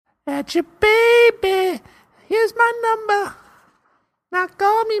At your baby. Here's my number. Now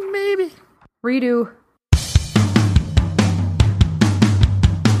call me maybe. Redo.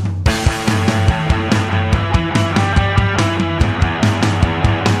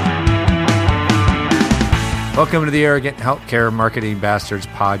 Welcome to the Arrogant Healthcare Marketing Bastards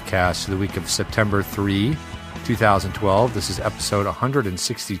podcast for the week of September 3, 2012. This is episode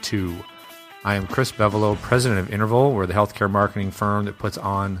 162. I am Chris Bevelo, president of Interval. We're the healthcare marketing firm that puts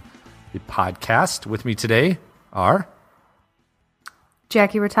on the podcast. With me today are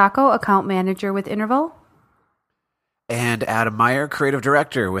Jackie Rotacco, account manager with Interval. And Adam Meyer, creative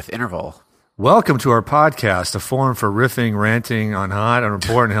director with Interval. Welcome to our podcast, a forum for riffing, ranting on hot and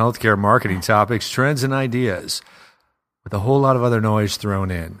important healthcare marketing topics, trends, and ideas, with a whole lot of other noise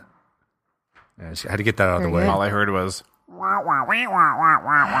thrown in. I had to get that out of the way. All I heard was... What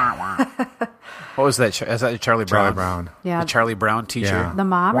was that? Is that Charlie Brown? Charlie Brown. Yeah. The Charlie Brown teacher? Yeah. The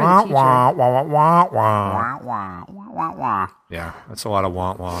mom or Wah, the teacher? wah, wah, wah, wah, wah. Wah, wah, wah, wah. Yeah, that's a lot of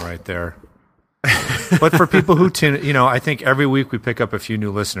wah-wah right there. But for people who tune, I think every week we pick up a few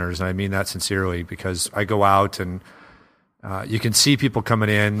new listeners, and I mean that sincerely, because I go out and you can see people coming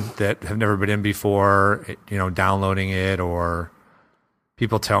in that have never been in before, downloading it, or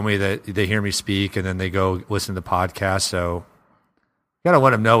people tell me that they hear me speak and then they go listen to the podcast. So you got to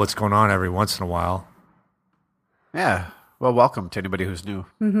let them know what's going on every once in a while. Yeah. Well, welcome to anybody who's new.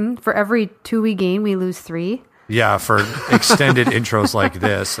 Mm-hmm. For every 2 we gain, we lose 3. Yeah, for extended intros like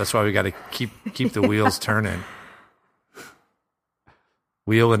this. That's why we got to keep the wheels turning.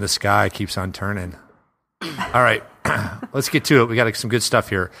 Wheel in the sky keeps on turning. All right, let's get to it. We got some good stuff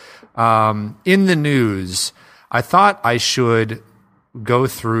here. In the news, I thought I should go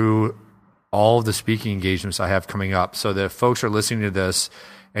through all of the speaking engagements I have coming up, so that if folks are listening to this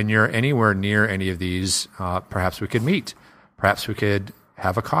and you're anywhere near any of these, perhaps we could meet. Perhaps we could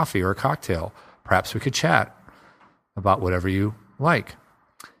have a coffee or a cocktail. Perhaps we could chat about whatever you like.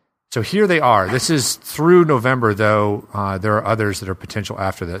 So here they are. This is through November, though. There are others that are potential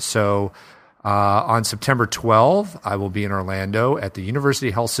after this. So on September 12th, I will be in Orlando at the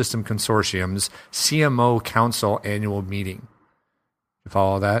University Health System Consortium's CMO Council annual meeting. You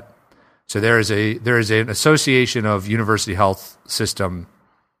follow that? So there is an association of University Health Systems.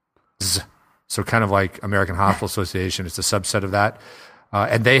 So kind of like American Hospital Association. It's a subset of that.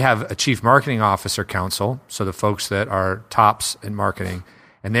 And they have a chief marketing officer council, so the folks that are tops in marketing,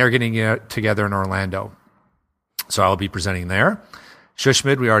 and they're getting together in Orlando. So I'll be presenting there.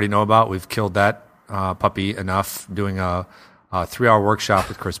 Shushmid, we already know about. We've killed that puppy enough, doing a 3-hour workshop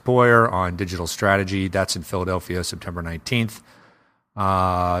with Chris Boyer on digital strategy. That's in Philadelphia, September 19th.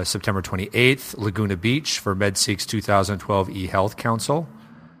 September 28th, Laguna Beach for MedSeek's 2012 eHealth Council.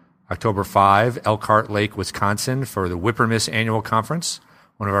 October 5, Elkhart Lake, Wisconsin for the Whippermiss Annual Conference,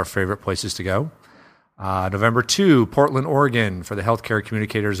 one of our favorite places to go. November 2, Portland, Oregon for the Healthcare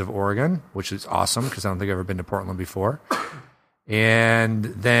Communicators of Oregon, which is awesome because I don't think I've ever been to Portland before. And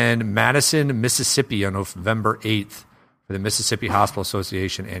then Madison, Mississippi on November 8th for the Mississippi Hospital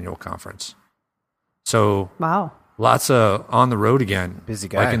Association Annual Conference. So Wow. Lots of on the road again. Busy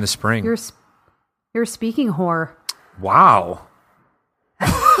guy. Like in the spring. You're a speaking whore. Wow.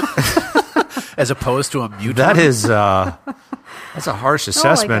 As opposed to a mute. That is that's a harsh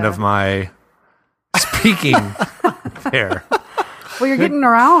assessment of my speaking there. Well, you're getting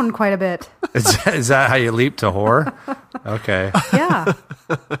around quite a bit. Is that how you leap to whore? Okay. Yeah.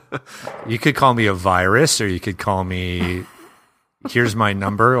 You could call me a virus, or you could call me here's my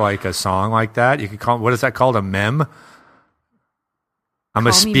number, like a song like that. You could call, what is that called? A mem? I'm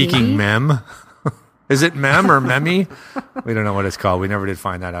a speaking mem. Is it mem or memmy? We don't know what it's called. We never did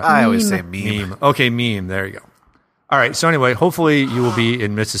find that out. I always say meme. Okay, meme. There you go. All right. So anyway, hopefully you will be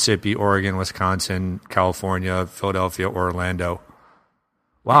in Mississippi, Oregon, Wisconsin, California, Philadelphia, Orlando.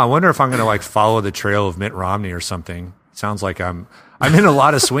 Wow, I wonder if I'm going to follow the trail of Mitt Romney or something. It sounds like I'm in a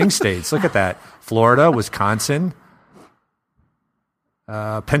lot of swing states. Look at that. Florida, Wisconsin,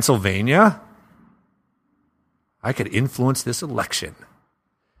 Pennsylvania. I could influence this election.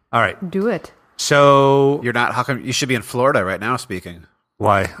 All right. Do it. So You're not. How come you should be in Florida right now speaking?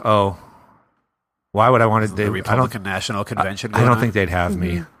 why? Oh, why would I want to? The Republican National Convention. I don't think they'd have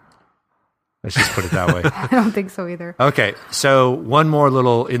me. Let's just put it that way. I don't think so either. Okay, so one more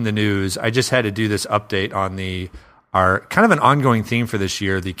little in the news. I just had to do this update on our kind of an ongoing theme for this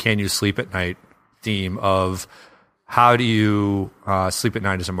year, the Can You Sleep at Night theme of how do you sleep at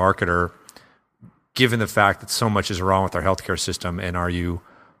night as a marketer, given the fact that so much is wrong with our healthcare system, and are you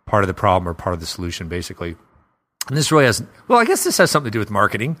part of the problem or part of the solution, basically. And this really has, well, I guess this has something to do with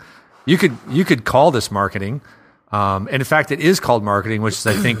marketing. You could call this marketing. And in fact, it is called marketing, which is,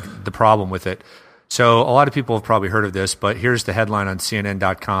 I think, the problem with it. So a lot of people have probably heard of this, but here's the headline on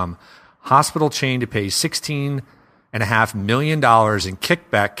CNN.com. Hospital chain to pay $16.5 million in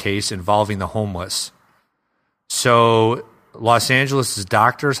kickback case involving the homeless. So Los Angeles'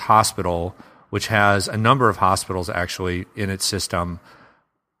 Doctors Hospital, which has a number of hospitals actually in its system,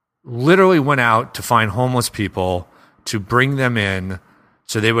 literally went out to find homeless people to bring them in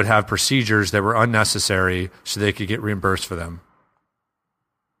so they would have procedures that were unnecessary so they could get reimbursed for them.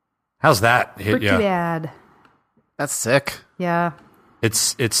 How's that hit Pretty you? bad. That's sick. Yeah.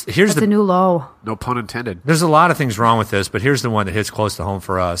 Here's That's the a new low. No pun intended. There's a lot of things wrong with this, but here's the one that hits close to home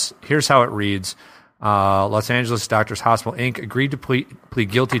for us. Here's how it reads. Los Angeles Doctors Hospital, Inc. agreed to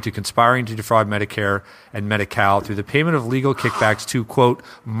plead guilty to conspiring to defraud Medicare and Medi-Cal through the payment of legal kickbacks to, quote,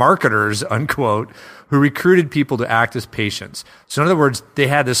 marketers, unquote, who recruited people to act as patients. So in other words, they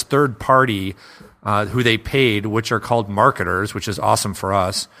had this third party who they paid, which are called marketers, which is awesome for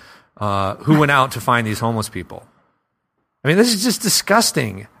us, who went out to find these homeless people. I mean, this is just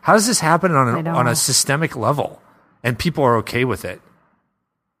disgusting. How does this happen on a systemic level? And people are okay with it?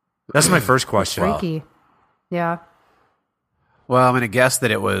 That's my first question. Freaky. Yeah. Well, I'm going to guess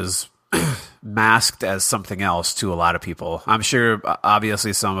that it was masked as something else to a lot of people. I'm sure,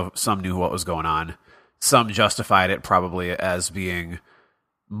 obviously, some knew what was going on. Some justified it probably as being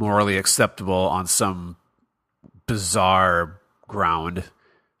morally acceptable on some bizarre ground.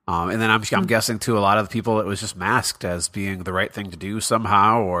 And then I'm guessing, too, a lot of the people, it was just masked as being the right thing to do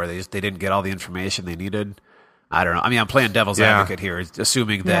somehow, or they didn't get all the information they needed. I don't know. I mean, I'm playing devil's advocate here,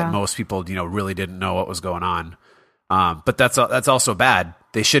 assuming that most people, really didn't know what was going on. But that's also bad.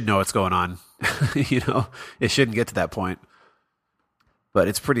 They should know what's going on. It shouldn't get to that point. But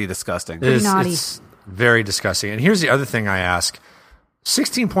it's pretty disgusting. It's very disgusting. And here's the other thing I ask.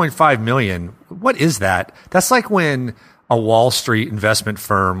 16.5 million, what is that? That's like when a Wall Street investment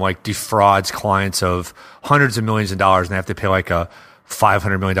firm defrauds clients of hundreds of millions of dollars and they have to pay a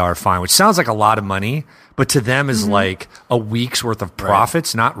 $500 million fine, which sounds like a lot of money, but to them is like a week's worth of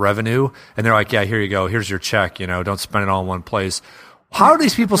profits, not revenue. And they're like, yeah, here you go. Here's your check. Don't spend it all in one place. How are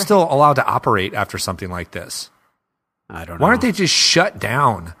these people still allowed to operate after something like this? I don't know. Why aren't they just shut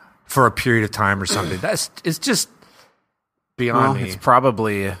down for a period of time or something? It's just beyond me.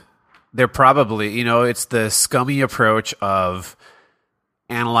 They're probably, it's the scummy approach of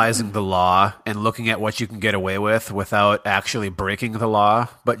analyzing the law and looking at what you can get away with without actually breaking the law,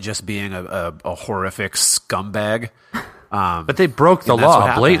 but just being a horrific scumbag. But they broke the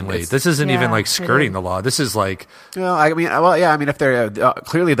law blatantly. This isn't even skirting the law. This is like. Well, I mean, if they're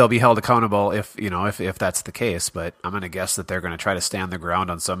clearly they'll be held accountable if that's the case. But I'm going to guess that they're going to try to stand their ground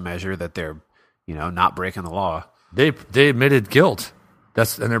on some measure that they're, not breaking the law. They admitted guilt.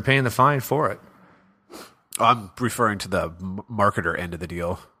 And they're paying the fine for it. I'm referring to the marketer end of the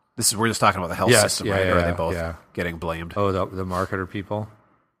deal. We're just talking about the health system, right? Or are they both getting blamed? Oh, the marketer people?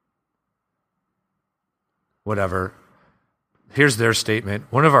 Whatever. Here's their statement.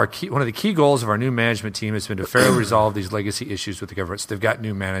 One of the key goals of our new management team has been to fairly resolve these legacy issues with the government. So they've got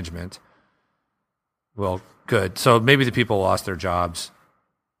new management. Well, good. So maybe the people lost their jobs.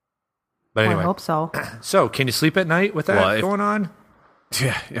 But anyway. I hope so. So can you sleep at night with that going on?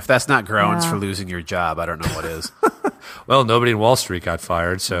 Yeah, if that's not grounds for losing your job, I don't know what is. Well, nobody in Wall Street got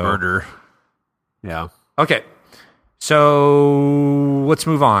fired, so murder. Yeah. Okay. So let's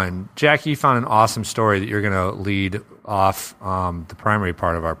move on. Jackie, you found an awesome story that you're going to lead off the primary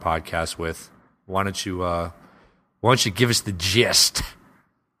part of our podcast with. Why don't you give us the gist?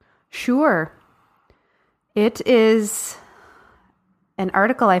 Sure. It is an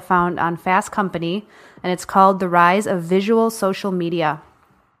article I found on Fast Company, and it's called The Rise of Visual Social Media.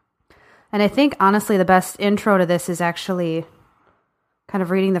 And I think, honestly, the best intro to this is actually kind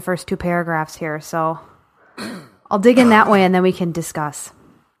of reading the first two paragraphs here. So I'll dig in that way, and then we can discuss.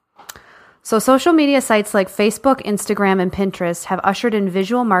 So social media sites like Facebook, Instagram, and Pinterest have ushered in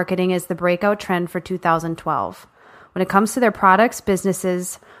visual marketing as the breakout trend for 2012. When it comes to their products,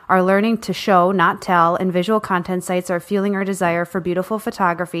 businesses are learning to show, not tell, and visual content sites are fueling our desire for beautiful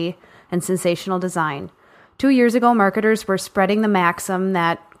photography and sensational design. 2 years ago, marketers were spreading the maxim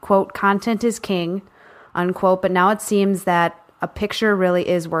that, quote, content is king, unquote, but now it seems that a picture really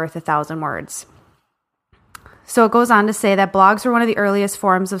is worth 1,000 words. So it goes on to say that blogs were one of the earliest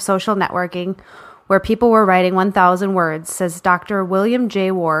forms of social networking where people were writing 1,000 words, says Dr. William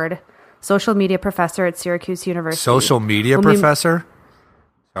J. Ward, social media professor at Syracuse University. Social media professor?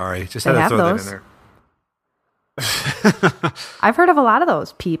 Sorry, just had to throw that in there. I've heard of a lot of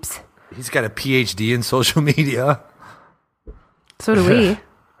those peeps. He's got a PhD in social media. So do we.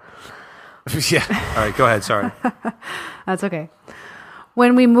 Yeah. All right, go ahead. Sorry. That's okay.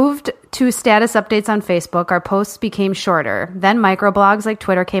 When we moved to status updates on Facebook, our posts became shorter. Then microblogs like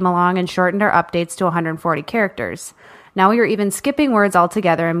Twitter came along and shortened our updates to 140 characters. Now we are even skipping words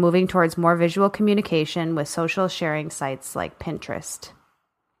altogether and moving towards more visual communication with social sharing sites like Pinterest,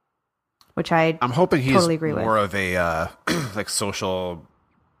 which I'm hoping he's totally agree more with. of a like social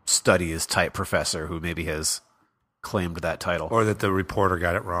studies type professor who maybe has claimed that title Or that the reporter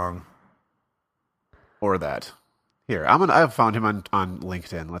got it wrong. or that. Here, I've found him on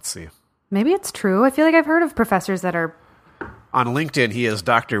LinkedIn. Let's see. Maybe it's true. I feel like I've heard of professors that are... On LinkedIn, he is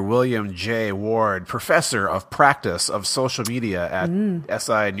Dr. William J. Ward, Professor of Practice of Social Media at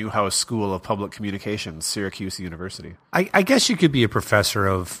SI Newhouse School of Public Communications, Syracuse University. I guess you could be a professor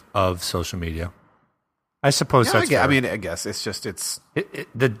of social media. I suppose that's fair. I guess it's just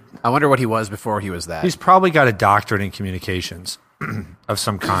the I wonder what he was before he was that. He's probably got a doctorate in communications of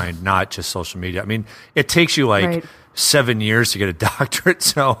some kind, not just social media. I mean, it takes you like Right. 7 years to get a doctorate.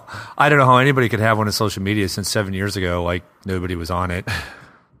 So I don't know how anybody could have one in social media since 7 years ago. Like nobody was on it.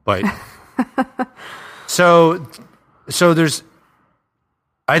 But so there's,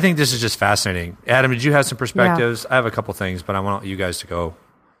 I think this is just fascinating. Adam, did you have some perspectives? I have a couple things, but I want you guys to go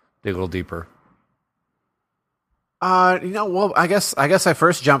dig a little deeper. Well, I guess I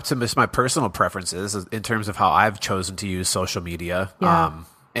first jumped to my personal preferences in terms of how I've chosen to use social media, Yeah.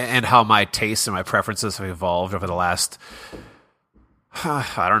 and how my tastes and my preferences have evolved over the last,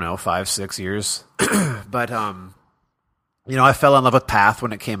 I don't know, 5-6 years. But I fell in love with Path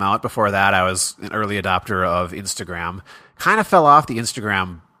when it came out. Before that, I was an early adopter of Instagram. Kind of fell off the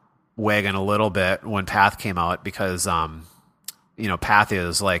Instagram wagon a little bit when Path came out because Path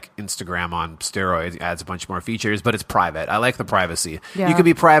is like Instagram on steroids. It adds a bunch more features, but it's private. I like the privacy. Yeah. You can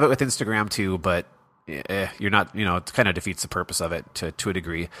be private with Instagram too, but you're not, it kind of defeats the purpose of it to a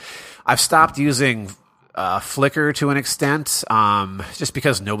degree. I've stopped using Flickr to an extent, just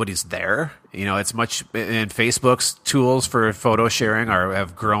because nobody's there. It's much, and Facebook's tools for photo sharing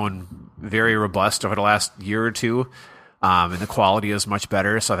have grown very robust over the last year or two. And the quality is much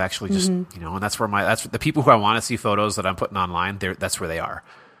better. So I've actually just, and that's the people who I want to see photos that I'm putting online. That's where they are.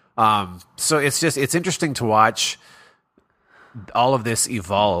 So it's interesting to watch all of this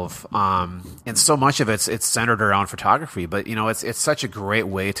evolve. And so much of it's centered around photography, but it's such a great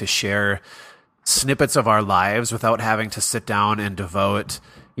way to share snippets of our lives without having to sit down and devote,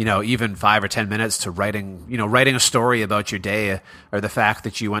 even 5 or 10 minutes to writing a story about your day, or the fact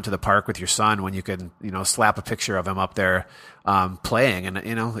that you went to the park with your son when you could, slap a picture of him up there, playing. And,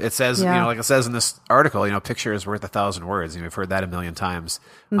 it says, Yeah. like it says in this article, picture is worth 1,000 words. We've heard that a million times.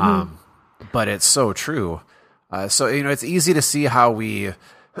 But it's so true. So, it's easy to see how we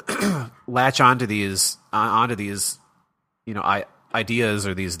latch onto these, ideas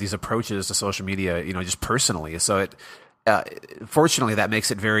or these approaches to social media, just personally. So fortunately, that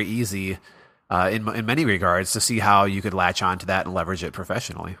makes it very easy in many regards to see how you could latch on to that and leverage it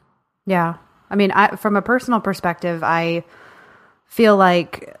professionally. Yeah. I mean, from a personal perspective, I feel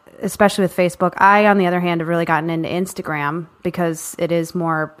like, especially with Facebook, I, on the other hand, have really gotten into Instagram because it is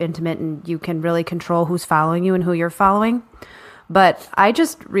more intimate and you can really control who's following you and who you're following. But I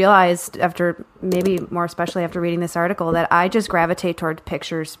just realized especially after reading this article, that I just gravitate towards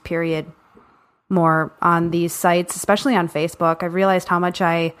pictures, period, more on these sites, especially on Facebook. I've realized how much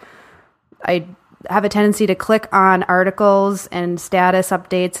I have a tendency to click on articles and status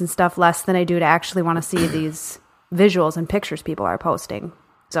updates and stuff less than I do to actually want to see these visuals and pictures people are posting.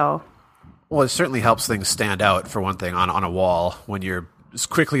 So, well, it certainly helps things stand out, for one thing, on a wall when you're just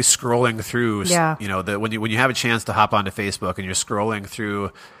quickly scrolling through. Yeah. When you have a chance to hop onto Facebook and you're scrolling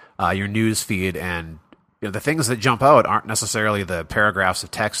through your news feed, and the things that jump out aren't necessarily the paragraphs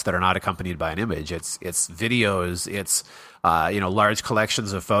of text that are not accompanied by an image. It's videos, it's large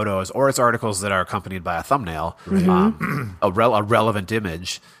collections of photos, or it's articles that are accompanied by a thumbnail, a relevant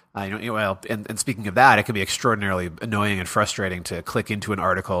image. And speaking of that, it can be extraordinarily annoying and frustrating to click into an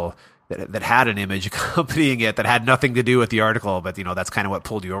article that had an image accompanying it that had nothing to do with the article, but that's kind of what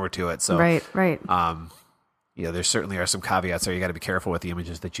pulled you over to it. So right. There certainly are some caveats there. You got to be careful with the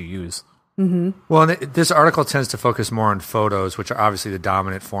images that you use. Mm-hmm. Well, this article tends to focus more on photos, which are obviously the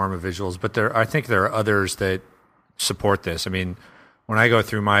dominant form of visuals, but I think there are others that support this. I mean, when I go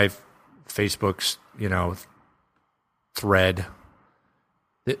through my Facebook's, thread,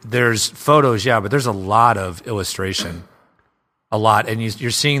 there's photos, yeah, but there's a lot of illustration, a lot. And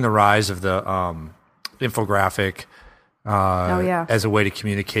you're seeing the rise of the infographic as a way to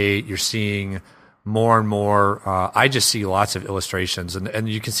communicate. You're seeing more and more, I just see lots of illustrations, and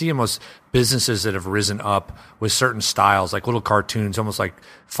you can see almost businesses that have risen up with certain styles, like little cartoons, almost like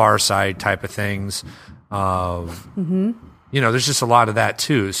Far Side type of things. There's just a lot of that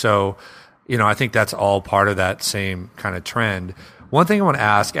too. So, I think that's all part of that same kind of trend. One thing I want to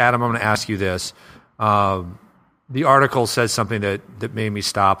ask, Adam, I'm going to ask you this. The article says something that made me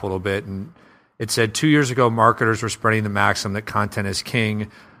stop a little bit, and it said 2 years ago, marketers were spreading the maxim that content is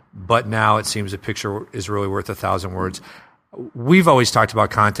king, but now it seems a picture is really worth 1,000 words. We've always talked about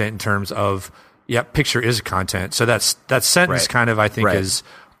content in terms of, picture is content. So that sentence kind of, I think, is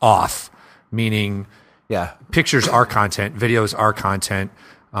off, meaning pictures are content, videos are content.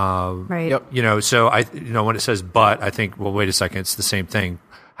 Right. Yep. So when it says but, I think, well, wait a second, it's the same thing.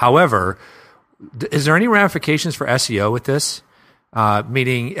 However, is there any ramifications for SEO with this?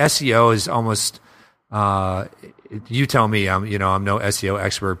 Meaning SEO is almost, you tell me, I'm no SEO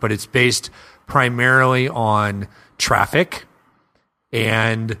expert, but it's based primarily on traffic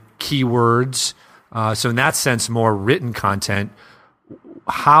and keywords. So in that sense, more written content.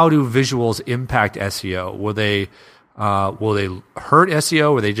 How do visuals impact SEO? Will they hurt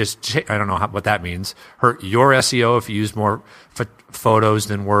SEO? Or they just, I don't know what that means. Hurt your SEO if you use more photos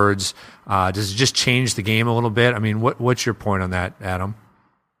than words? Does it just change the game a little bit? I mean, what's your point on that, Adam?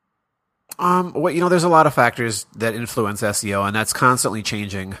 There's a lot of factors that influence SEO, and that's constantly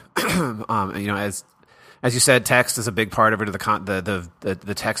changing. As you said, text is a big part of it,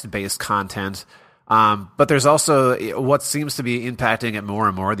 the text-based content. But there's also what seems to be impacting it more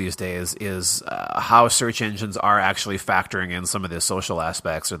and more these days is how search engines are actually factoring in some of the social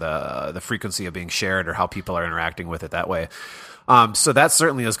aspects or the frequency of being shared or how people are interacting with it that way. So that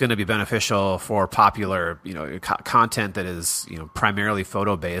certainly is going to be beneficial for popular, content that is, primarily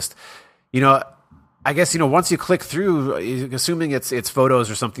photo based. I guess, once you click through, assuming it's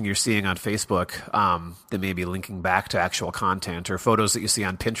photos or something you're seeing on Facebook, that may be linking back to actual content, or photos that you see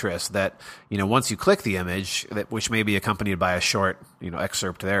on Pinterest that, once you click the image, which may be accompanied by a short,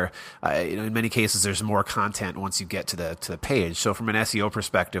 excerpt there, in many cases there's more content once you get to the page. So from an SEO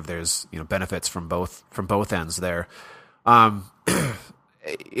perspective, there's, benefits from both ends there.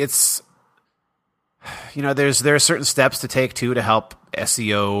 It's, there are certain steps to take too to help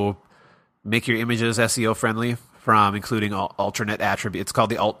SEO make your images SEO friendly, from including alternate attributes. It's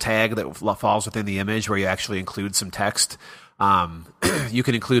called the alt tag that falls within the image, where you actually include some text. You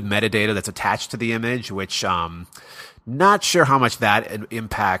can include metadata that's attached to the image, which not sure how much that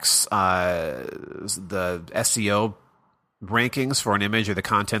impacts the SEO rankings for an image or the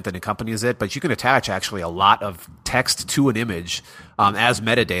content that accompanies it, but you can attach actually a lot of text to an image as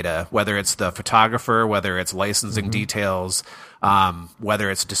metadata, whether it's the photographer, whether it's licensing details, whether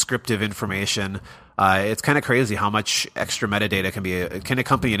it's descriptive information. It's kind of crazy how much extra metadata can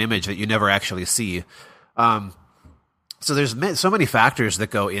accompany an image that you never actually see. So there's so many factors that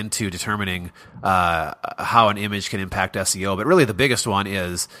go into determining how an image can impact SEO, but really the biggest one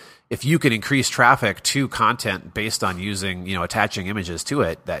is if you can increase traffic to content based on using, attaching images to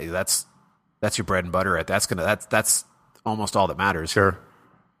it, that's your bread and butter. That's almost all that matters. Sure.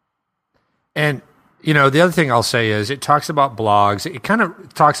 And the other thing I'll say is it talks about blogs. It kind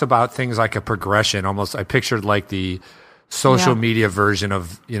of talks about things like a progression. Almost, I pictured like the social media version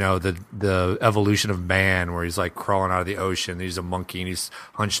of the evolution of man, where he's like crawling out of the ocean. And he's a monkey and he's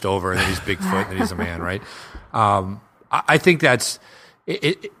hunched over, and then he's Bigfoot, and then he's a man, right? I think that's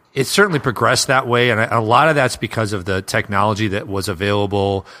it. It certainly progressed that way, and a lot of that's because of the technology that was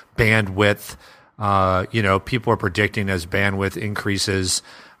available, bandwidth. People are predicting as bandwidth increases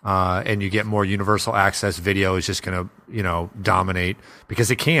and you get more universal access, video is just going to, dominate because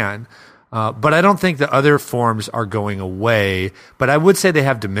it can. But I don't think the other forms are going away, but I would say they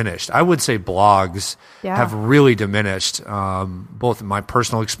have diminished. I would say blogs have really diminished, both in my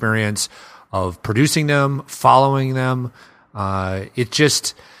personal experience of producing them, following them.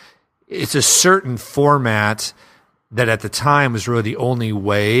 It's a certain format that at the time was really the only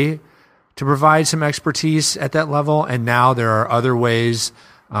way to provide some expertise at that level. And now there are other ways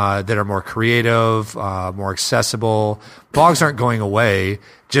that are more creative, more accessible. Blogs aren't going away.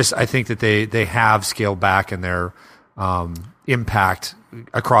 Just I think that they have scaled back in their impact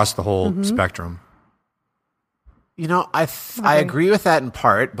across the whole spectrum. I agree with that in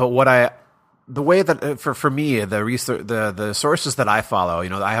part, but the way that for me, the sources that I follow,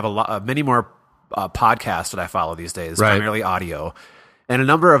 I have many more podcasts that I follow these days, primarily audio. And a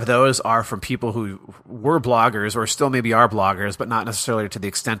number of those are from people who were bloggers or still maybe are bloggers, but not necessarily to the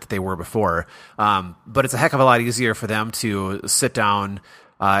extent that they were before. But it's a heck of a lot easier for them to sit down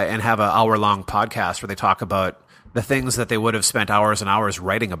and have an hour-long podcast where they talk about the things that they would have spent hours and hours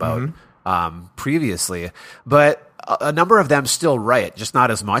writing about. previously, but a number of them still write, just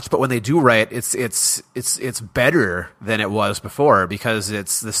not as much. But when they do write, it's better than it was before, because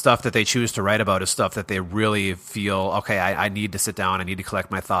it's the stuff that they choose to write about is stuff that they really feel, okay, I need to sit down, I need to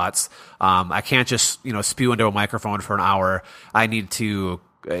collect my thoughts. I can't just spew into a microphone for an hour. I need to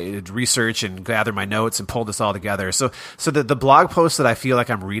research and gather my notes and pull this all together. So the blog posts that I feel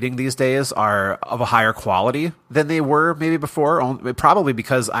like I'm reading these days are of a higher quality than they were maybe before, probably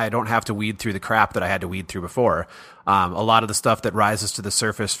because I don't have to weed through the crap that I had to weed through before. A lot of the stuff that rises to the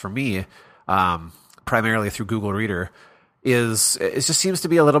surface for me, primarily through Google Reader, it just seems to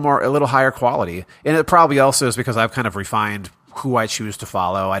be a little higher quality. And it probably also is because I've kind of refined who I choose to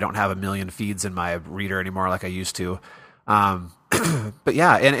follow. I don't have a million feeds in my reader anymore like I used to. But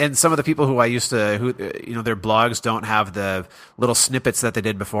yeah, and some of the people who I used to, their blogs don't have the little snippets that they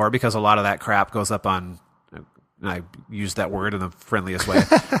did before, because a lot of that crap goes up on, and I use that word in the friendliest way,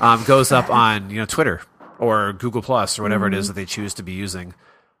 goes up on, Twitter or Google Plus or whatever it is that they choose to be using.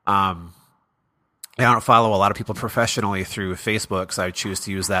 I don't follow a lot of people professionally through Facebook, because I choose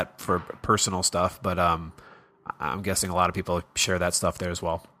to use that for personal stuff, but I'm guessing a lot of people share that stuff there as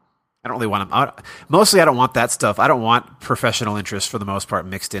well. I don't really want them. Mostly, I don't want that stuff. I don't want professional interests for the most part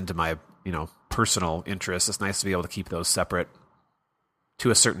mixed into my, personal interests. It's nice to be able to keep those separate to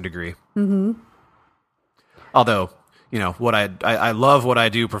a certain degree. Mm-hmm. Although, what I love what I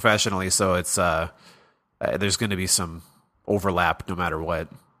do professionally, so it's there's going to be some overlap no matter what.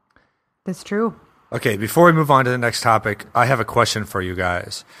 That's true. Okay, before we move on to the next topic, I have a question for you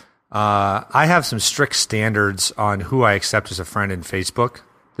guys. I have some strict standards on who I accept as a friend in Facebook.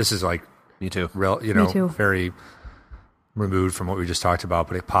 This is like me too. Me too. Very removed from what we just talked about,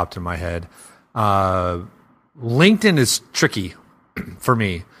 but it popped in my head. LinkedIn is tricky for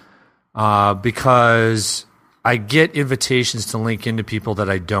me because I get invitations to link into people that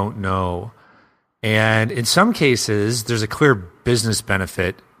I don't know, and in some cases, there's a clear business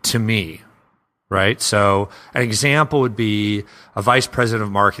benefit to me. Right. So an example would be a vice president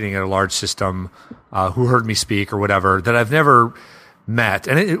of marketing at a large system who heard me speak or whatever that I've never met.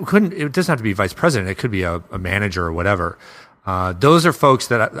 And it doesn't have to be vice president. It could be a manager or whatever. Those are folks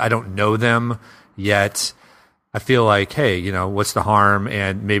that I don't know them yet. I feel like, hey, what's the harm?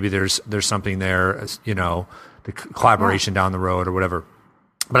 And maybe there's something there, the collaboration down the road or whatever.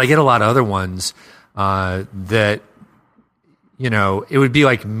 But I get a lot of other ones that, it would be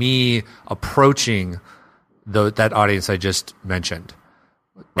like me approaching that audience I just mentioned.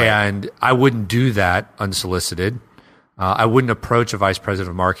 Right. And I wouldn't do that unsolicited. I wouldn't approach a vice president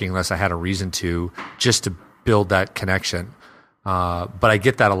of marketing unless I had a reason to, just to build that connection. But I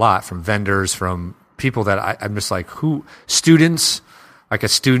get that a lot from vendors, from people that I'm just like, students, like a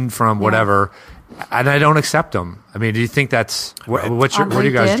student from whatever, and I don't accept them. I mean, do you think that's, where do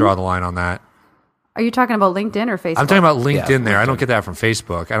you guys draw the line on that? Are you talking about LinkedIn or Facebook? I'm talking about LinkedIn there. LinkedIn. I don't get that from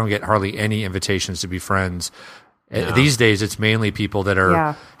Facebook. I don't get hardly any invitations to be friends. No. These days, it's mainly people that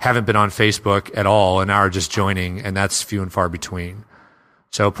haven't been on Facebook at all and are just joining, and that's few and far between.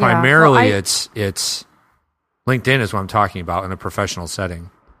 So primarily, it's LinkedIn is what I'm talking about in a professional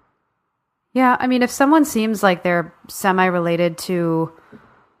setting. Yeah, I mean, if someone seems like they're semi-related to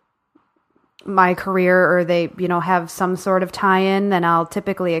my career, or they, have some sort of tie-in, then I'll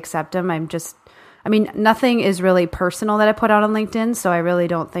typically accept them. Nothing is really personal that I put out on LinkedIn, so I really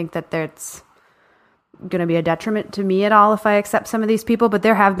don't think that that's going to be a detriment to me at all if I accept some of these people. But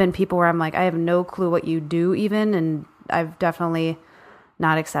there have been people where I'm like, I have no clue what you do even, and I've definitely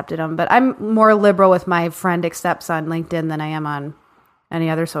not accepted them. But I'm more liberal with my friend accepts on LinkedIn than I am on any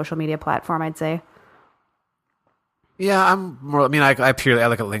other social media platform, I'd say. Yeah, I'm more. I look at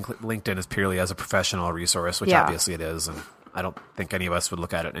LinkedIn as purely as a professional resource, which obviously it is, and I don't think any of us would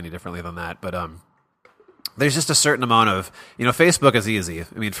look at it any differently than that. But there's just a certain amount of, Facebook is easy.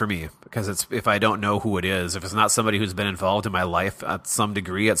 For me, because if I don't know who it is, if it's not somebody who's been involved in my life at some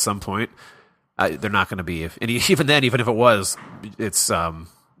degree at some point, they're not going to be. And even then, even if it was, it's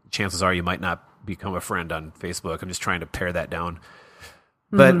chances are you might not become a friend on Facebook. I'm just trying to pare that down.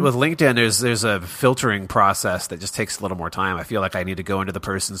 But with LinkedIn, there's a filtering process that just takes a little more time. I feel like I need to go into the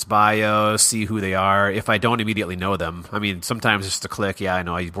person's bio, see who they are. If I don't immediately know them, sometimes just a click, I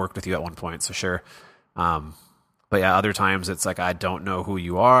know I worked with you at one point, so sure. But other times it's like, I don't know who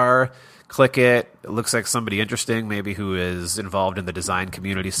you are. Click it. It looks like somebody interesting, maybe who is involved in the design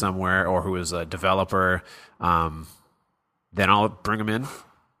community somewhere, or who is a developer. Then I'll bring them in,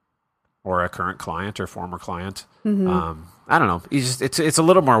 or a current client or former client. Mm-hmm. I don't know. It's a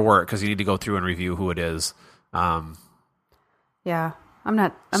little more work because you need to go through and review who it is. I'm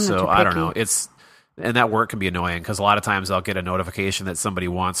not. So too picky. I don't know. It's And that work can be annoying because a lot of times I'll get a notification that somebody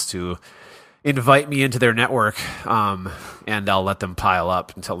wants to invite me into their network, and I'll let them pile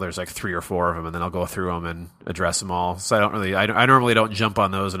up until there's like 3 or 4 of them, and then I'll go through them and address them all. So I normally don't jump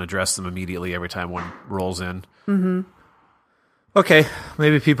on those and address them immediately every time one rolls in. Mm-hmm. Okay,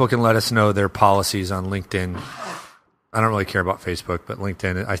 maybe people can let us know their policies on LinkedIn. I don't really care about Facebook, but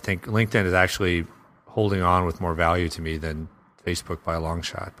LinkedIn, I think LinkedIn is actually holding on with more value to me than Facebook by a long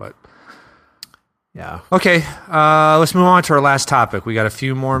shot, but... Yeah. Okay, let's move on to our last topic. We got a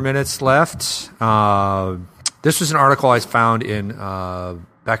few more minutes left. This was an article I found in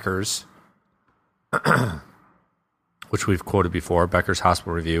Becker's, which we've quoted before, Becker's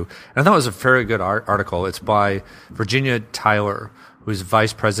Hospital Review. And I thought it was a very good article. It's by Virginia Tyler, who's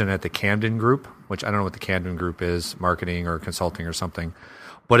vice president at the Camden Group, which I don't know what the Camden Group is, marketing or consulting or something.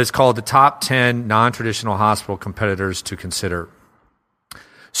 But it's called the Top 10 Non-Traditional Hospital Competitors to Consider.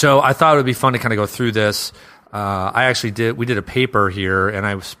 So I thought it would be fun to kind of go through this. We did a paper here, and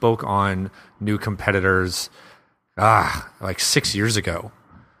I spoke on new competitors like 6 years ago,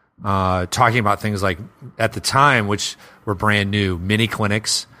 talking about things like, at the time, which were brand new, mini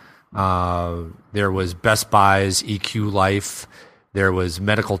clinics. There was Best Buy's EQ Life. There was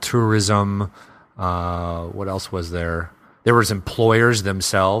medical tourism. What else was there? There was employers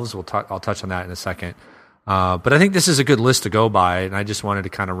themselves. I'll touch on that in a second. But I think this is a good list to go by, and I just wanted to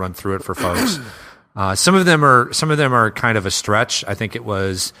kind of run through it for folks. Some of them are kind of a stretch. I think it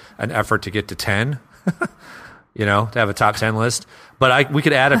was an effort to get to 10, to have a top 10 list. But we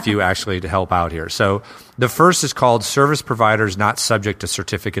could add a few actually to help out here. So the first is called Service Providers Not Subject to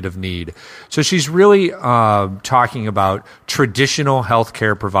Certificate of Need. So she's really talking about traditional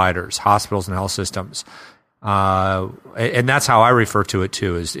healthcare providers, hospitals and health systems. And that's how I refer to it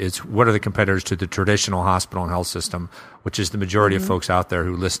too, is what are the competitors to the traditional hospital and health system, which is the majority of folks out there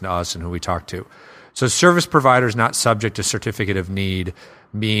who listen to us and who we talk to. So service providers not subject to certificate of need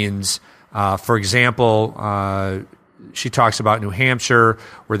means, for example, she talks about New Hampshire,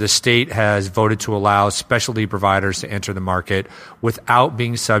 where the state has voted to allow specialty providers to enter the market without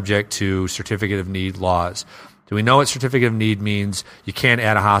being subject to certificate of need laws. Do we know what certificate of need means? You can't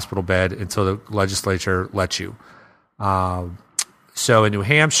add a hospital bed until the legislature lets you. So in New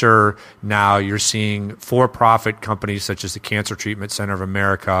Hampshire, now you're seeing for-profit companies such as the Cancer Treatment Center of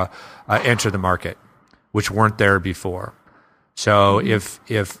America enter the market, which weren't there before. So if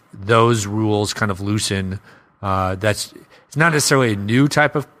those rules kind of loosen, it's not necessarily a new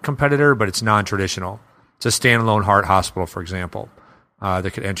type of competitor, but it's non-traditional. It's a standalone heart hospital, for example,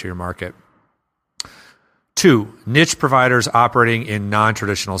 that could enter your market. 2, niche providers operating in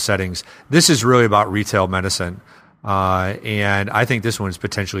non-traditional settings. This is really about retail medicine. And I think this one's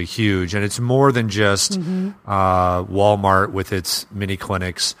potentially huge. And it's more than just Walmart with its mini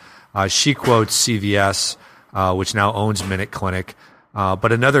clinics. She quotes CVS, which now owns Minute Clinic.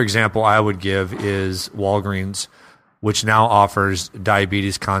 But another example I would give is Walgreens, which now offers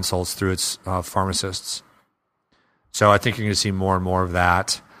diabetes consults through its pharmacists. So I think you're going to see more and more of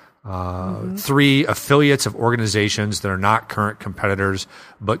that. 3, affiliates of organizations that are not current competitors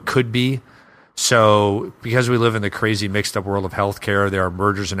but could be. So because we live in the crazy mixed up world of healthcare, there are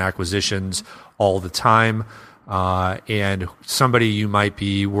mergers and acquisitions all the time. And somebody you might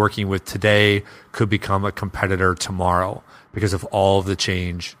be working with today could become a competitor tomorrow because of all of the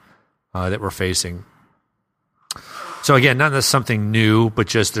change that we're facing. So again, not that's something new, but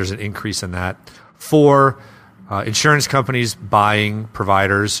just there's an increase in that. 4, insurance companies buying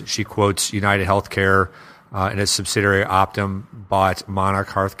providers. She quotes United Healthcare and its subsidiary Optum bought Monarch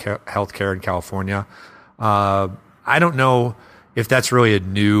Healthcare in California. I don't know if that's really a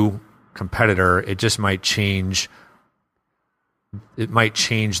new competitor. It just might change. It might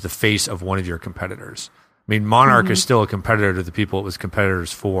change the face of one of your competitors. I mean, Monarch is still a competitor to the people it was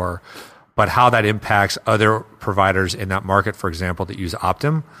competitors for, but how that impacts other providers in that market, for example, that use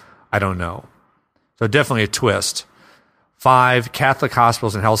Optum, I don't know. So definitely a twist. 5, Catholic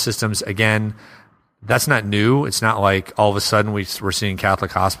hospitals and health systems. Again, that's not new. It's not like all of a sudden we're seeing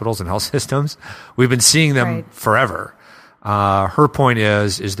Catholic hospitals and health systems. We've been seeing them forever. Her point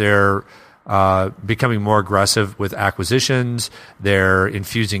is they're becoming more aggressive with acquisitions. They're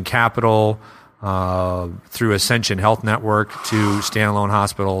infusing capital through Ascension Health Network to standalone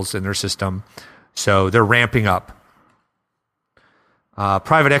hospitals in their system. So they're ramping up.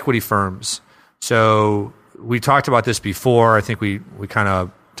 Private equity firms. So we talked about this before. I think we kind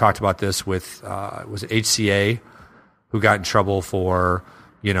of talked about this with was it HCA, who got in trouble for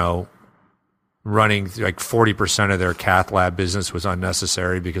running like 40% of their cath lab business was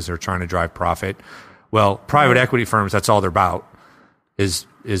unnecessary because they're trying to drive profit. Well, private equity firms, that's all they're about is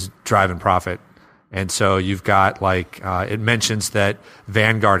driving profit. And so you've got it mentions that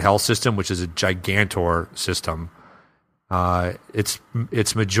Vanguard Health System, which is a gigantor system,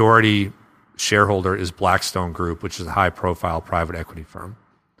 its majority shareholder is Blackstone Group, which is a high-profile private equity firm.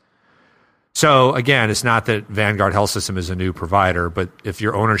 So again, it's not that Vanguard Health System is a new provider, but if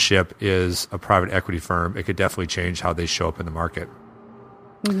your ownership is a private equity firm, it could definitely change how they show up in the market.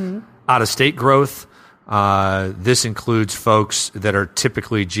 Mm-hmm. Out-of-state growth, this includes folks that are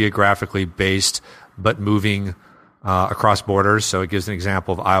typically geographically based but moving across borders. So it gives an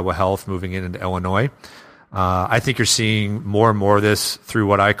example of Iowa Health moving into Illinois. I think you're seeing more and more of this through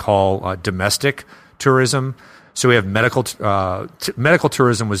what I call domestic tourism. So we have medical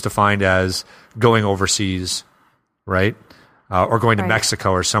tourism was defined as going overseas, right? Or going to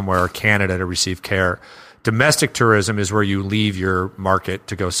Mexico or somewhere, or Canada to receive care. Domestic tourism is where you leave your market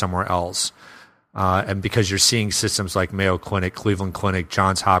to go somewhere else. And because you're seeing systems like Mayo Clinic, Cleveland Clinic,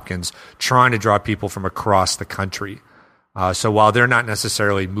 Johns Hopkins, trying to draw people from across the country. So while they're not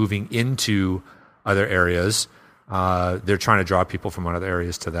necessarily moving into other areas, they're trying to draw people from other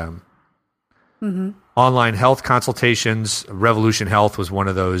areas to them. Mm-hmm. Online health consultations. Revolution Health was one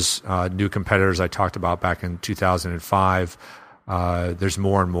of those new competitors I talked about back in 2005. There's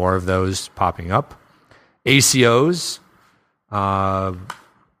more and more of those popping up. ACOs.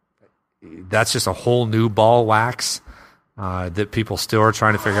 That's just a whole new ball of wax that people still are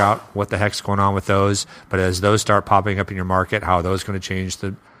trying to figure out what the heck's going on with those. But as those start popping up in your market, how are those going to change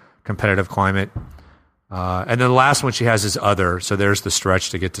the competitive climate? And then the last one she has is other. So there's the stretch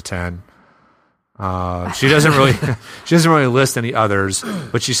to get to 10. She doesn't really list any others,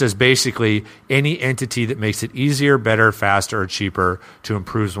 but she says basically any entity that makes it easier, better, faster, or cheaper to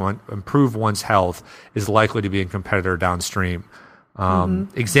improve one's health is likely to be a competitor downstream.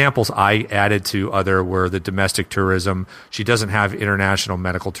 Examples I added to other were the domestic tourism. She doesn't have international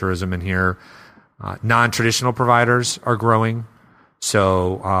medical tourism in here. Non-traditional providers are growing.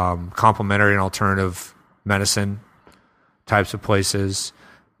 So complementary and alternative medicine types of places.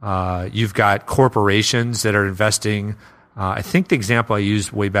 You've got corporations that are investing. I think the example I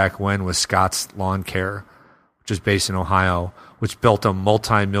used way back when was Scott's Lawn Care, which is based in Ohio, which built a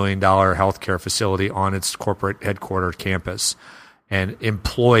multi-million-dollar healthcare facility on its corporate headquarters campus and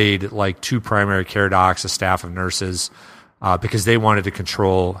employed like 2 primary care docs, a staff of nurses, because they wanted to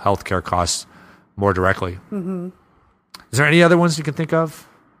control healthcare costs more directly. Mm-hmm. Is there any other ones you can think of?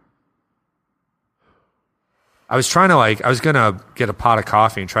 I was going to get a pot of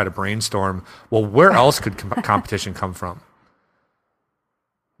coffee and try to brainstorm, well, where else could competition come from?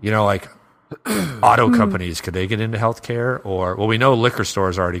 Like auto companies, could they get into healthcare? Or, well, we know liquor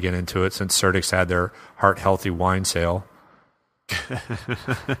stores already get into it since Surdyk's had their Heart Healthy wine sale.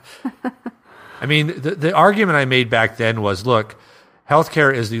 I mean, the argument I made back then was, look,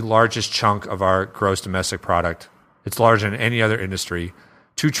 healthcare is the largest chunk of our gross domestic product. It's larger than any other industry.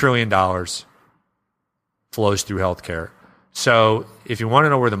 $2 trillion flows through healthcare. So if you want to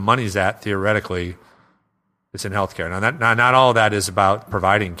know where the money's at, theoretically, it's in healthcare. Now, not all of that is about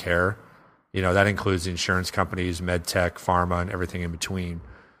providing care. That includes insurance companies, med tech, pharma, and everything in between.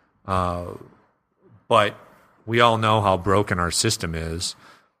 But we all know how broken our system is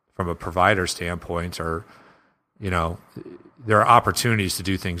from a provider standpoint, or, there are opportunities to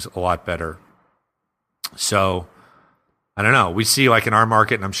do things a lot better. So, I don't know. We see, like in our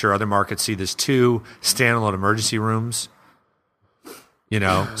market, and I'm sure other markets see this too, standalone emergency rooms.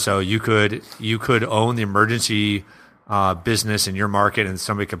 So you could own the emergency business in your market, and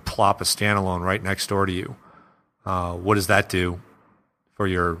somebody could plop a standalone right next door to you. What does that do for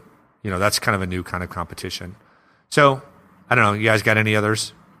your? That's kind of a new kind of competition. So I don't know. You guys got any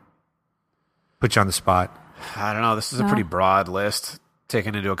others? Put you on the spot. I don't know. This is a pretty broad list,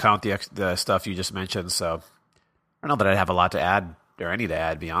 taking into account the stuff you just mentioned. So I don't know that I'd have a lot to add or any to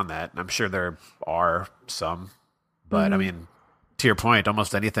add beyond that. I'm sure there are some, but I mean, to your point,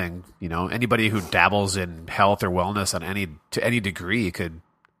 almost anything, anybody who dabbles in health or wellness to any degree could,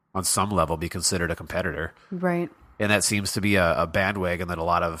 on some level, be considered a competitor. Right. And that seems to be a bandwagon that a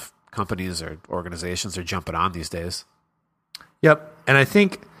lot of companies or organizations are jumping on these days. Yep. And I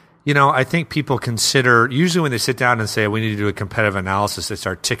think people consider, usually when they sit down and say, we need to do a competitive analysis, they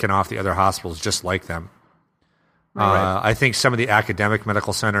start ticking off the other hospitals just like them. Right. I think some of the academic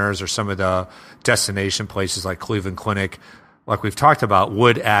medical centers or some of the destination places like Cleveland Clinic, like we've talked about,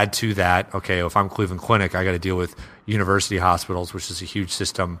 would add to that. Okay, if I'm Cleveland Clinic, I got to deal with university hospitals, which is a huge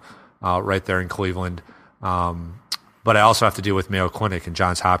system right there in Cleveland. But I also have to deal with Mayo Clinic and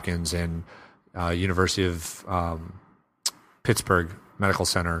Johns Hopkins and University of Pittsburgh Medical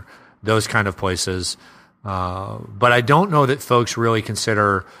Center, those kind of places. But I don't know that folks really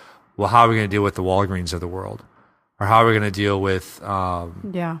consider, well, how are we going to deal with the Walgreens of the world? Or how are we going to deal with,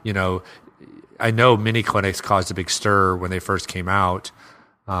 you know, I know mini clinics caused a big stir when they first came out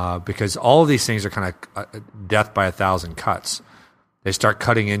because all of these things are kind of death by 1,000 cuts. They start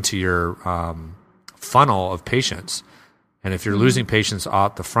cutting into your funnel of patients. And if you're losing patients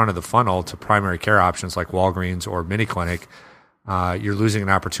out the front of the funnel to primary care options like Walgreens or mini clinic, you're losing an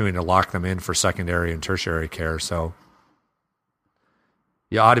opportunity to lock them in for secondary and tertiary care. So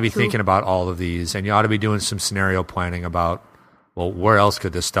you ought to be thinking about all of these, and you ought to be doing some scenario planning about, well, where else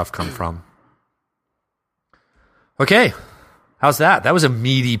could this stuff come from? Okay. How's that? That was a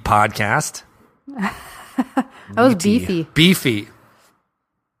meaty podcast. That was beefy. Beefy.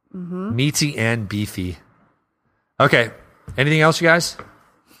 Meaty and beefy. Okay. Anything else, you guys?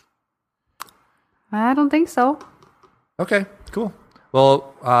 I don't think so. Okay, cool.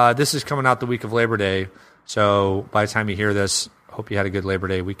 Well, this is coming out the week of Labor Day, so by the time you hear this, hope you had a good Labor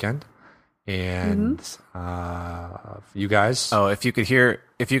Day weekend. And you guys. Oh, if you could hear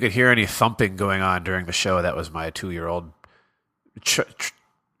any thumping going on during the show, that was my 2-year-old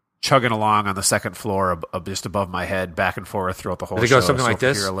chugging along on the second floor, just above my head, back and forth throughout the whole show. Did it go something like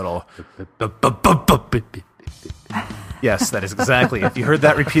this? Hear a little. Yes, that is exactly. If you heard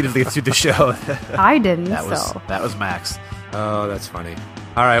that repeatedly through the show, I didn't. that was Max. Oh, that's funny.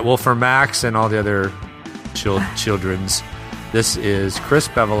 All right. Well, for Max and all the other children's, this is Chris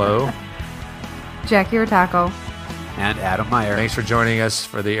Bevelo, Jackie Ortaco, and Adam Meyer. Thanks for joining us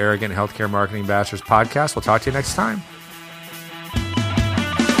for the Arrogant Healthcare Marketing Bachelors podcast. We'll talk to you next time.